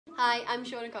Hi, I'm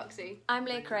Shauna Coxsey. I'm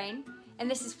Leah Crane, and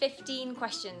this is 15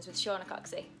 Questions with Shauna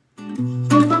Coxsey.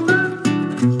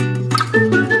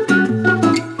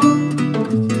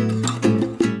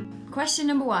 Question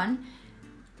number 1.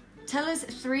 Tell us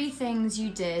 3 things you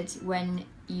did when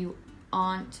you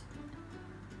aren't...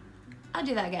 I'll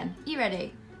do that again. You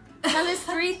ready? Tell us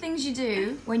 3 things you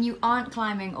do when you aren't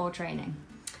climbing or training.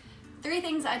 3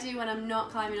 things that I do when I'm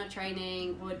not climbing or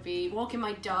training would be walking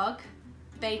my dog,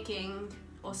 baking,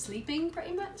 or sleeping,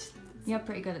 pretty much. You're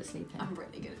pretty good at sleeping. I'm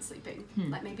really good at sleeping.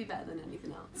 Like, maybe better than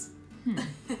anything else.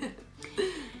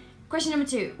 Question number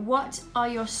 2. What are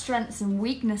your strengths and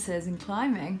weaknesses in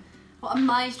climbing? What are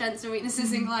my strengths and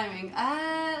weaknesses in climbing?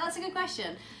 That's a good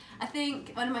question. I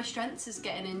think one of my strengths is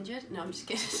getting injured. No, I'm just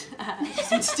kidding. I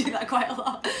just need to do that quite a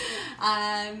lot.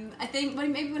 I think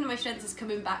maybe one of my strengths is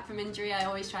coming back from injury. I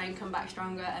always try and come back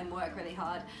stronger and work really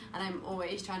hard, and I'm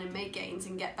always trying to make gains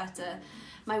and get better.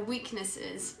 My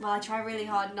weaknesses, well, I try really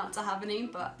hard not to have any,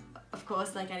 but of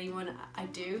course, like anyone, I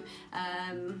do.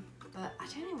 But I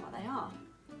don't know what they are.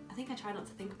 I think I try not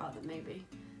to think about them, maybe.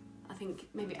 I think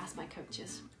maybe ask my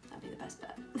coaches. That'd be the best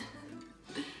bet.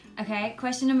 Okay,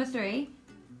 question number 3.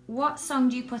 What song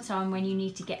do you put on when you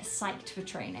need to get psyched for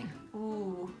training?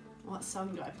 Ooh, what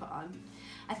song do I put on?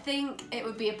 I think it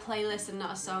would be a playlist and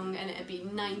not a song, and it'd be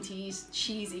 90s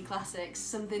cheesy classics,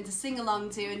 something to sing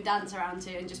along to and dance around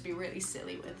to and just be really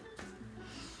silly with.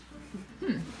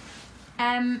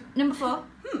 Number 4.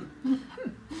 Do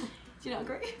you not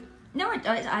agree? No,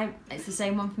 it's the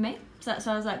same one for me. So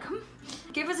I was like,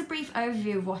 Give us a brief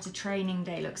overview of what a training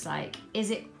day looks like.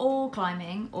 Is it all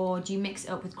climbing, or do you mix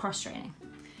it up with cross training?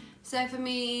 So for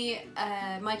me,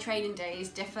 my training days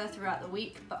differ throughout the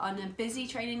week, but on a busy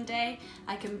training day,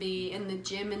 I can be in the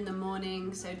gym in the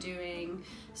morning, so doing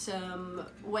some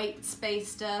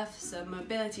weights-based stuff, some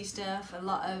mobility stuff, a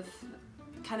lot of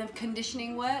kind of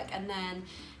conditioning work, and then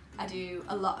I do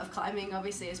a lot of climbing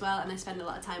obviously as well, and I spend a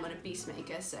lot of time on a beast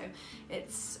maker, so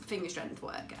it's finger strength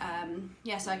work.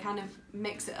 Yeah, so I kind of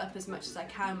mix it up as much as I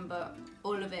can, but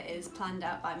all of it is planned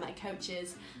out by my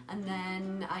coaches, and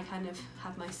then I kind of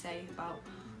have my say about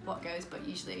what goes, but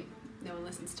usually no one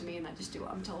listens to me and I just do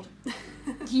what I'm told.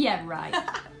 Yeah, right.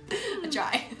 I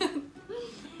try.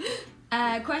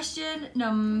 Question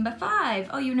number 5.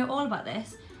 Oh, you know all about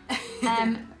this.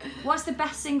 What's the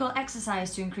best single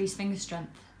exercise to increase finger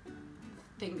strength?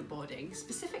 Fingerboarding,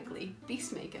 specifically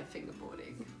Beastmaker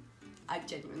fingerboarding. I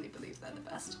genuinely believe they're the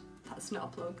best. That's not a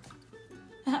plug.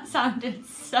 That sounded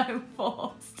so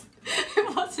forced.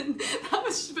 It wasn't. That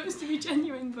was supposed to be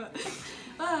genuine, but...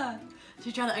 Should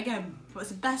we try that again? What's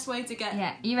the best way to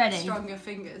get you ready? Stronger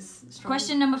fingers?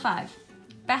 Question number 5.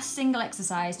 Best single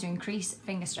exercise to increase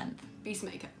finger strength?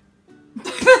 Beastmaker.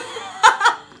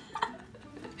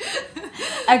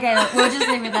 Okay, look, we'll just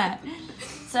leave it there.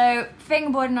 So,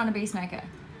 fingerboarding on a beastmaker.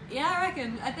 Yeah, I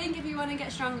reckon. I think if you want to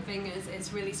get stronger fingers,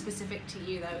 it's really specific to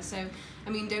you though. So, I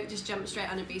mean, don't just jump straight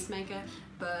on a beastmaker,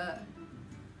 but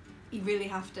you really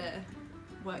have to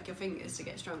work your fingers to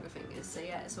get stronger fingers. So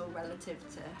yeah, it's all relative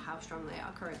to how strong they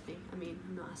are currently. I mean,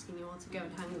 I'm not asking you all to go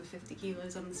and hang with 50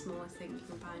 kilos on the smallest thing you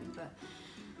can find, but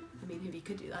I mean, if you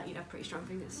could do that, you'd have pretty strong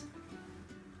fingers.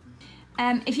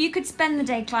 If you could spend the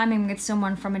day climbing with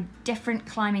someone from a different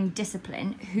climbing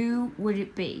discipline, who would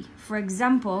it be? For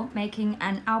example, making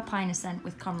an alpine ascent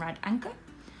with Conrad Anker,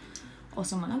 or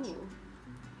someone else? Ooh,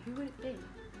 who would it be?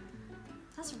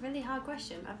 That's a really hard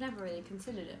question. I've never really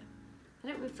considered it. I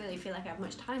don't really feel like I have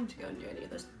much time to go and do any of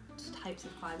those types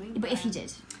of climbing. But if you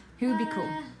did, who would be cool?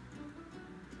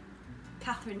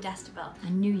 Catherine Destabel. I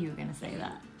knew you were going to say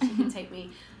that. She can take me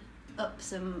up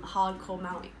some hardcore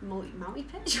mounty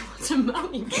pitch? What's a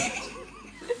mounty pitch?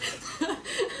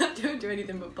 I don't do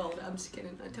anything but boulder. I'm just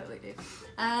kidding. I totally do.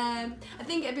 I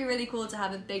think it'd be really cool to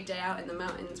have a big day out in the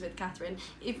mountains with Catherine.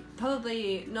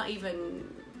 Probably not even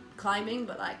climbing,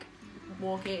 but like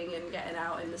walking and getting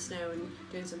out in the snow and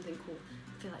doing something cool.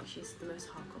 I feel like she's the most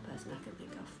hardcore person I can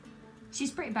think of.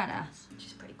 She's pretty badass.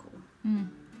 She's pretty cool.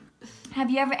 Have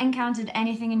you ever encountered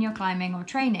anything in your climbing or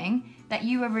training that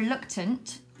you were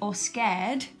reluctant or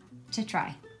scared to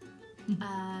try?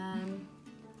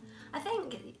 I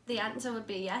think the answer would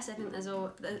be yes. I think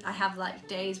I have like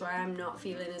days where I'm not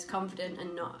feeling as confident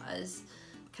and not as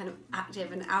kind of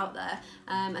active and out there.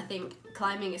 I think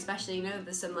climbing especially, you know,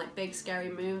 there's some like big scary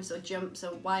moves or jumps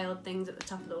or wild things at the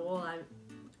top of the wall.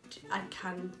 I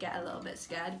can get a little bit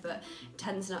scared, but it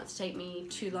tends not to take me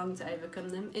too long to overcome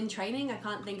them. In training, I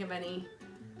can't think of any.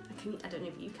 I don't know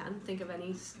if you can think of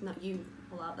any, not you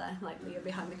all out there, like Leah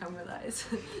behind the camera, that is,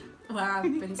 where I've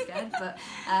been scared. But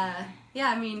yeah,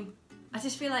 I mean, I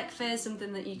just feel like fear is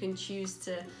something that you can choose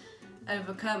to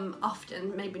overcome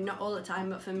often, maybe not all the time,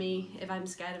 but for me, if I'm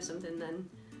scared of something, then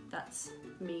that's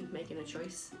me making a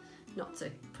choice not to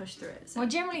push through it. So, well,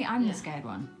 generally I'm the scared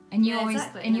one, and you always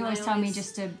exactly. and you always tell me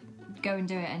just to go and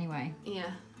do it anyway.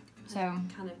 Yeah. So I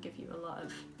kind of give you a lot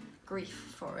of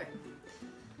grief for it.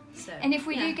 So, and if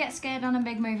we do get scared on a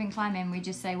big move in climbing, we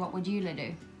just say, what would Eula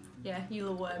do? Yeah,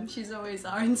 Eula Worm. She's always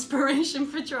our inspiration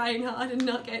for trying hard and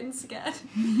not getting scared.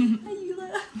 Hi,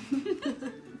 Eula.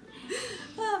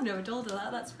 Oh, I've never told her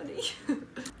that. That's funny.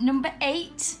 Number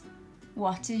 8.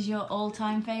 What is your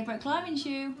all-time favourite climbing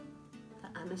shoe?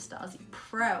 The Anastasia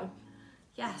Pro.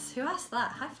 Yes, who asked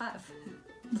that? High five.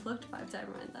 Plugged 5 times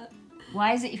right there.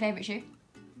 Why is it your favourite shoe?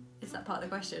 Is that part of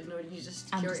the question, or are you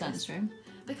just I'm curious? just answering.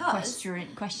 Because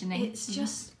questioning. it's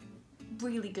just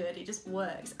really good. It just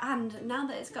works, and now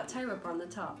that it's got toe rubber on the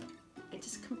top, it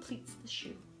just completes the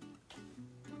shoe.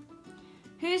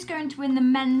 Who's going to win the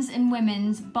men's and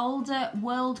women's Boulder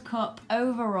World Cup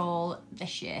overall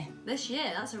this year? This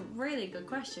year, that's a really good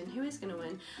question. Who is going to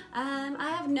win? I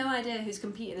have no idea who's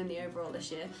competing in the overall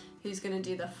this year. Who's going to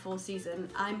do the full season?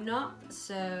 I'm not,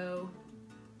 so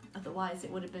otherwise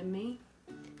it would have been me.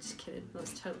 Just kidding.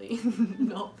 That's totally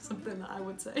not something that I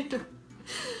would say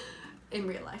in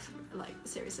real life, like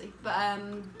seriously. But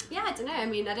yeah, I don't know. I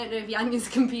mean, I don't know if Yanya's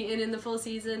competing in the full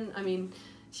season. I mean,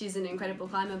 she's an incredible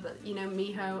climber, but you know,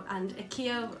 Miho and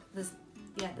Akio, there's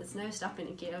no stopping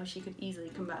Akio. She could easily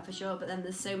come back for sure, but then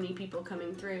there's so many people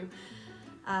coming through.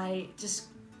 I just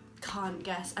can't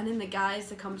guess. And in the guys,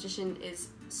 the competition is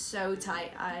so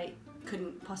tight. I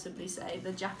couldn't possibly say.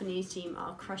 The Japanese team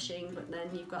are crushing, but then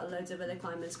you've got loads of other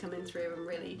climbers coming through and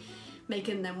really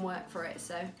making them work for it.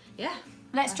 So yeah.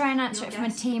 Let's try and answer it from a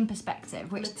team perspective.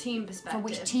 From a team perspective. For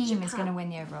which team Japan. Is going to win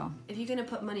the overall? If you're going to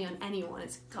put money on anyone,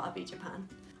 it's got to be Japan.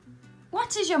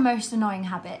 What is your most annoying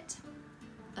habit?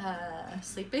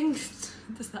 Sleeping.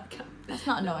 Does that count? That's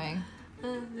not annoying.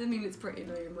 I mean, it's pretty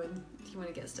annoying when you want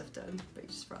to get stuff done, but you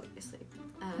just rather be asleep.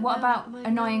 What about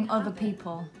annoying other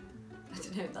people? I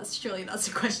don't know, surely that's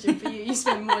a question for you. You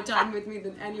spend more time with me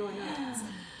than anyone else.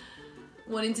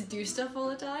 Wanting to do stuff all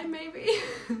the time, maybe?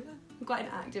 I'm quite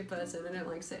an active person, I don't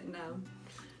like sitting down.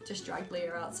 Just dragged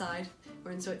Leah outside.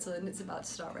 We're in Switzerland, it's about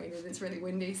to start raining, it's really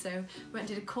windy, so we went and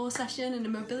did a core session and a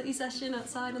mobility session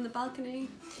outside on the balcony.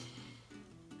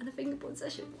 And a fingerboard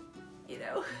session, you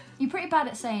know. You're pretty bad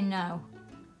at saying no.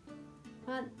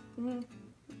 What? No,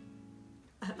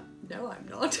 I'm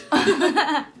not.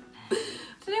 I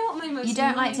don't know what my most You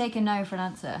don't annoying... like taking no for an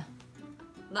answer?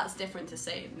 That's different to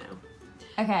saying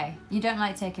no. Okay, you don't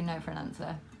like taking no for an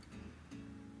answer.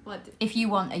 What? If you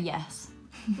want a yes.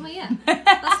 Well, yeah.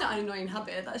 That's not an annoying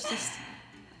habit, that's just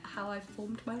how I've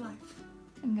formed my life.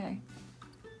 Okay.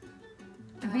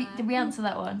 Did we answer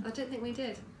that one? I don't think we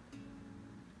did.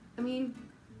 I mean,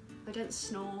 I don't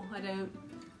snore, I don't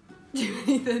do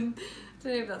anything. I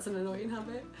don't know if that's an annoying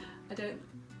habit. I don't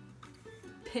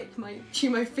chew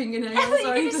my fingernails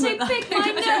or anything like that. Pick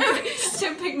my nose. I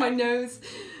don't pick my nose.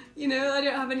 You know, I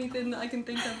don't have anything that I can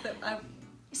think of that I...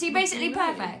 So you're basically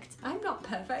perfect? I'm not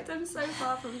perfect, I'm so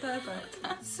far from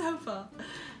perfect. So far.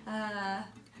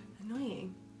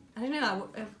 Annoying. I don't know,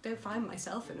 I don't find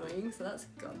myself annoying, so that's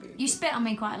gotta be... You spit on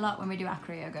me quite a lot when we do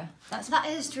acro yoga. That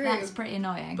is true. That's pretty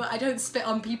annoying. But I don't spit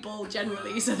on people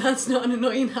generally, so that's not an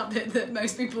annoying habit that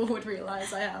most people would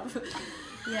realise I have.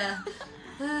 Yeah.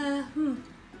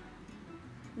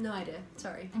 No idea,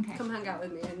 sorry. Okay. Come hang out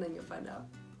with me and then you'll find out.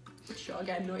 I'm sure I'll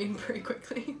get annoying pretty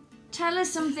quickly. Tell us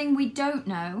something we don't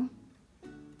know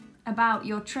about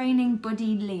your training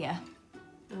buddy Leah.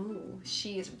 Oh,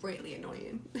 she is really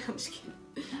annoying. I'm just kidding.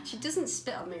 She doesn't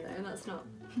spit on me though, that's not...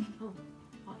 Oh,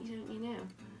 what don't you know?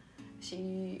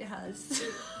 She has...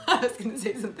 I was going to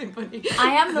say something funny.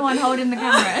 I am the one holding the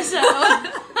camera, so...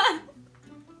 I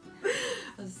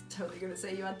was totally going to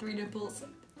say you had 3 nipples,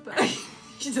 but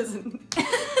she doesn't.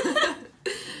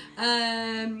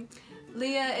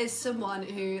 Leah is someone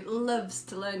who loves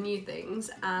to learn new things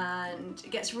and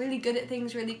gets really good at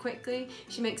things really quickly.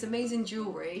 She makes amazing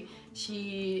jewellery.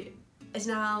 She is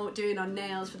now doing on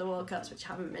nails for the World Cups, which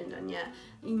haven't been done yet.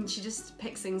 And she just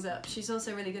picks things up. She's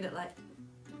also really good at like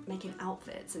making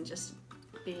outfits and just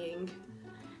being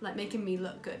like making me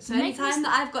look good. So anytime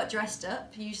that I've got dressed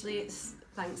up, usually it's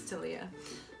thanks to Leah.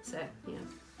 So yeah.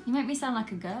 You make me sound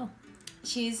like a girl.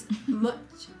 She's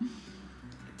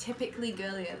typically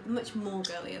girlier, much more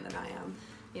girlier than I am.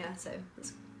 Yeah, so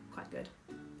it's quite good.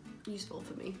 Useful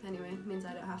for me anyway. It means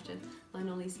I don't have to learn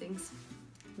all these things.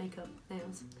 Makeup,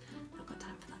 nails. I've got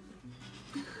time for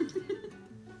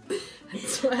that.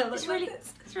 That's why I look like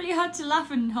this. It's really hard to laugh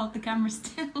and hold the camera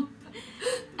still.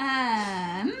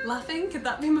 Laughing? Could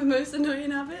that be my most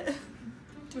annoying habit?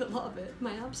 do a lot of it.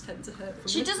 My abs tend to hurt from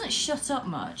She it. doesn't shut up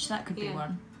much. That could be Yeah.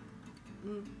 one.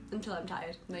 Until I'm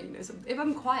tired. Then you know something. If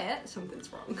I'm quiet,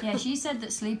 something's wrong. Yeah, she said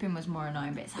that sleeping was more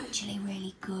annoying, but it's actually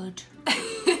really good.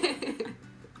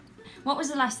 What was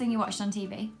the last thing you watched on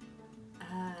TV?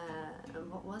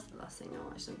 What was the last thing I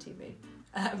watched on TV?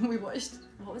 We watched,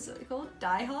 what was it called?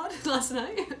 Die Hard last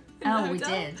night. in the Oh, we hotel.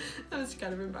 did. That was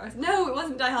kind of embarrassing. No, it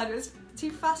wasn't Die Hard. It was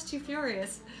Too Fast, Too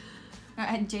Furious. I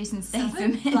had Jason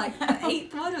Statham in Like the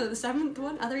 8th one or the 7th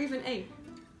one? Are there even 8?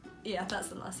 Yeah, that's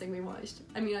the last thing we watched.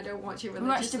 I mean, I don't watch it We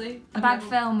watched religiously. a bad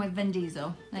film with Vin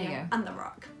Diesel. There you go. And The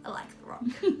Rock. I like The Rock.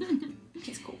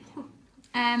 He's cool.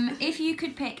 If you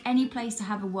could pick any place to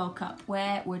have a World Cup,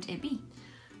 where would it be?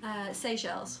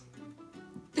 Seychelles.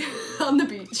 On the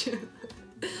beach.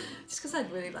 Just because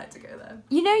I'd really like to go there.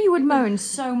 You know you would moan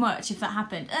so much if that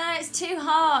happened. It's too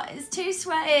hot, it's too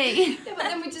sweaty. Yeah, but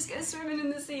then we'd just go swimming in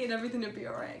the sea and everything would be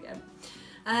alright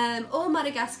again. Or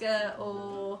Madagascar,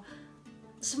 or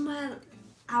somewhere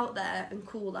out there and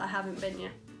cool that I haven't been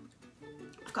yet.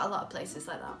 I've got a lot of places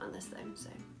like that on my list though, so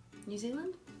New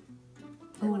Zealand?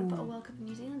 If I want to put a World Cup in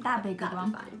New Zealand, That'd be a good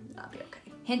one. That'd be fine. That'd be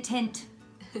okay. Hint, hint.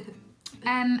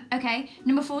 Okay,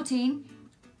 number 14.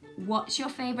 What's your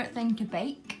favourite thing to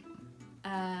bake?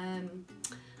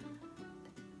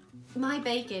 My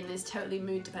baking is totally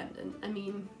mood dependent. I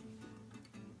mean,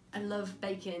 I love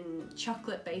baking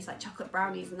chocolate based, like chocolate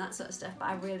brownies and that sort of stuff, but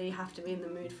I really have to be in the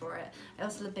mood for it. I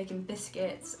also love baking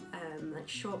biscuits, like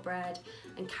shortbread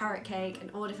and carrot cake and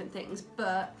all different things,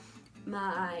 but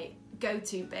my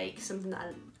go-to bake, something that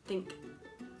I think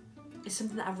is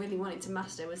something that I really wanted to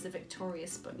master, was the Victoria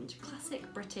sponge.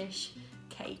 Classic British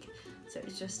cake. So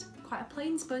it's just quite a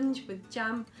plain sponge with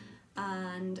jam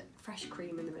and fresh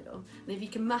cream in the middle. And if you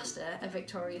can master a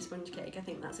Victoria sponge cake, I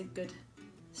think that's a good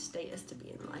status to be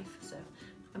in life. So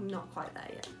I'm not quite there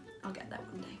yet. I'll get there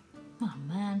one day. Oh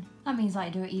man, that means I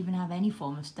don't even have any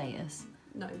form of status.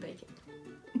 Not in baking.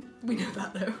 We know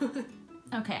that though.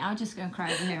 Okay, I'll just go and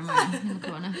cry over here in the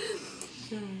corner.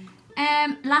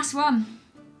 Last one.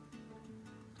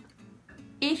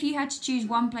 If you had to choose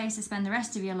one place to spend the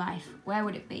rest of your life, where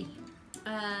would it be?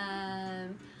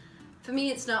 For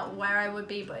me, it's not where I would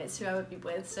be, but it's who I would be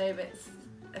with. So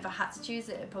if I had to choose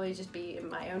it, it'd probably just be in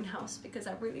my own house because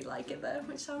I really like it there,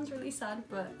 which sounds really sad,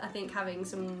 but I think having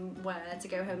somewhere to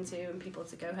go home to and people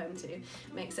to go home to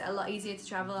makes it a lot easier to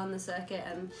travel on the circuit,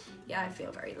 and yeah, I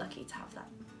feel very lucky to have that.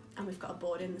 And we've got a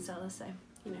board in the cellar, so,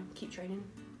 you know, keep training.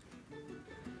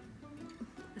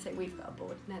 I say we've got a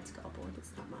board, Ned's got a board,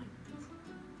 it's not mine.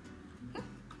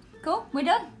 Cool, we're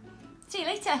done. See you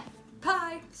later.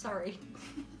 Bye! Sorry.